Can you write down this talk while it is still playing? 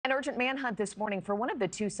urgent manhunt this morning for one of the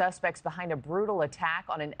two suspects behind a brutal attack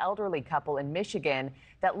on an elderly couple in Michigan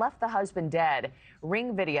that left the husband dead.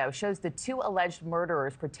 Ring video shows the two alleged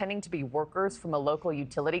murderers pretending to be workers from a local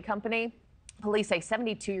utility company. Police say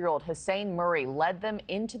 72-year-old Hussein Murray led them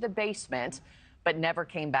into the basement but never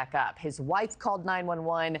came back up. His wife called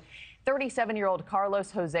 911. 37-year-old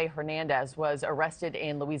Carlos Jose Hernandez was arrested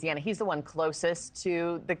in Louisiana. He's the one closest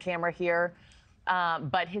to the camera here.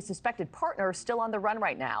 But his suspected partner is still on the run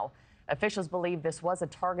right now. Officials believe this was a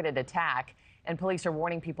targeted attack, and police are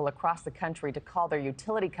warning people across the country to call their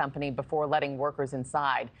utility company before letting workers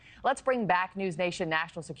inside. Let's bring back NewsNation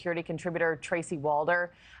national security contributor Tracy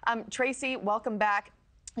Walder. Tracy, welcome back.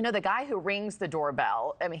 You know, the guy who rings the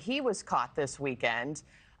doorbell, I mean, he was caught this weekend.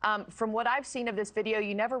 From what I've seen of this video,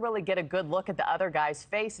 you never really get a good look at the other guy's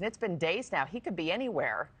face, and it's been days now. He could be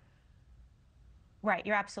anywhere. Right,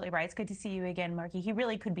 you're absolutely right. It's good to see you again, Markie. He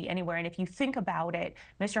really could be anywhere. And if you think about it,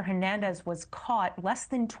 Mr. Hernandez was caught less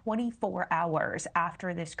than 24 hours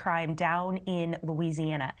after this crime down in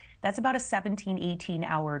Louisiana. That's about a 17,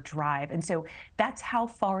 18-hour drive. And so that's how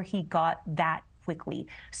far he got that quickly.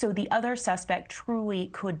 So the other suspect truly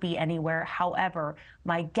could be anywhere. However,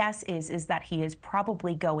 my guess is that he is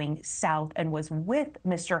probably going south and was with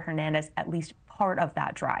Mr. Hernandez at least part of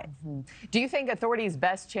that drive. Do you think authorities'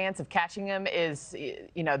 best chance of catching him is,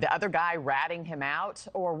 you know, the other guy ratting him out?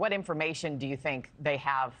 Or what information do you think they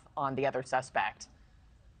have on the other suspect?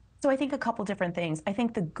 So I think a couple different things. I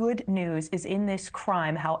think the good news is in this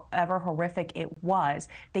crime, however horrific it was,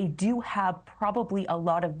 they do have probably a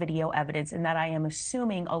lot of video evidence, and that I am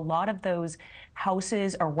assuming a lot of those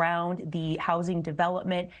houses around the housing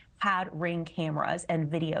development had Ring cameras and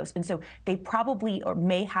videos. And so they probably or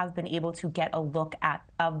may have been able to get a look at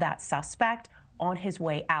that suspect on his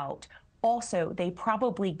way out. Also, they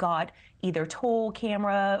probably got either toll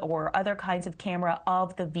camera or other kinds of camera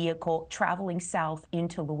of the vehicle traveling south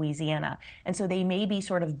into Louisiana. And so they may be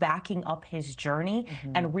sort of backing up his journey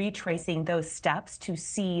and retracing those steps to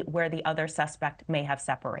see where the other suspect may have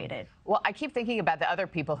separated. Well, I keep thinking about the other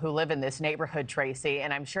people who live in this neighborhood, Tracy,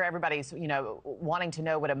 and I'm sure everybody's, you know, wanting to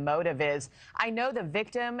know what a motive is. I know the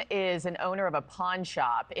victim is an owner of a pawn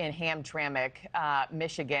shop in Hamtramck,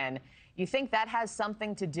 Michigan. You think that has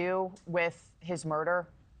something to do with his murder?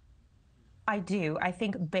 I do. I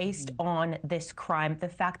think based on this crime, the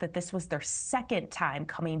fact that this was their second time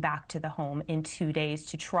coming back to the home in 2 days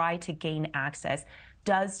to try to gain access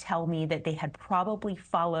does tell me that they had probably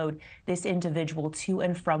followed this individual to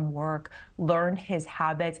and from work, learned his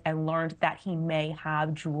habits, and learned that he may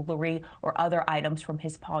have jewelry or other items from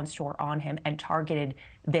his pawn store on him and targeted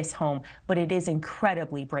this home. But it is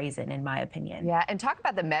incredibly brazen, in my opinion. Yeah, and talk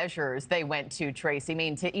about the measures they went to, Tracy. I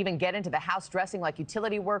mean, to even get into the house dressing like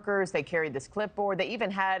utility workers, they carried this clipboard. They even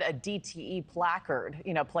had a DTE placard,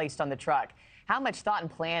 you know, placed on the truck. How much thought and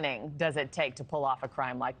planning does it take to pull off a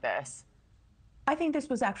crime like this? I think this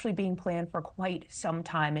was actually being planned for quite some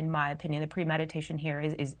time, in my opinion. The premeditation here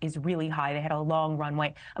is really high. They had a long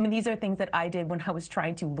runway. I mean, these are things that I did when I was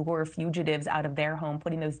trying to lure fugitives out of their home,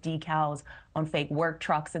 putting those decals on fake work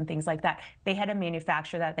trucks and things like that. They had to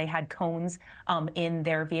manufacture that. They had cones in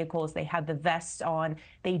their vehicles. They had the vests on.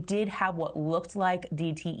 They did have what looked like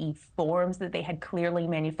DTE forms that they had clearly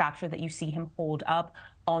manufactured that you see him hold up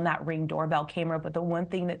on that Ring doorbell camera. But the one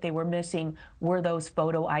thing that they were missing were those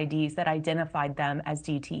photo IDs that identified them as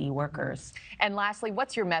DTE workers. And lastly,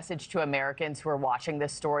 what's your message to Americans who are watching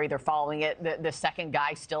this story? They're following it. The second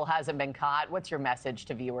guy still hasn't been caught. What's your message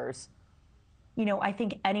to viewers? You know, I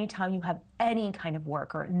think anytime you have any kind of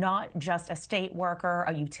worker, not just a state worker,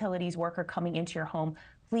 a utilities worker coming into your home,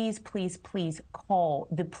 please, please, please call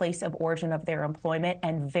the place of origin of their employment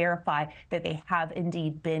and verify that they have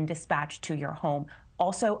indeed been dispatched to your home.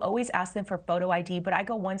 Also, always ask them for photo ID, but I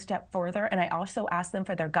go one step further and I also ask them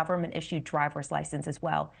for their government-issued driver's license as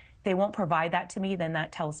well. If they won't provide that to me, then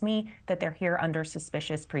that tells me that they're here under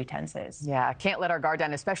suspicious pretenses. Yeah, can't let our guard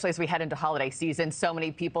down, especially as we head into holiday season. So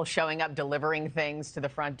many people showing up, delivering things to the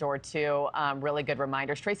front door, too. Really good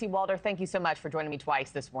reminders. Tracy Walder, thank you so much for joining me twice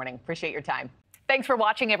this morning. Appreciate your time. Thanks for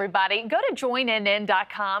watching, everybody. Go to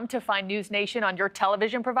joinnn.com to find NewsNation on your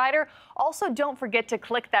television provider. Also, don't forget to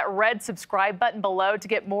click that red subscribe button below to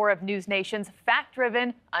get more of NewsNation's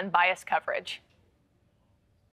fact-driven, unbiased coverage.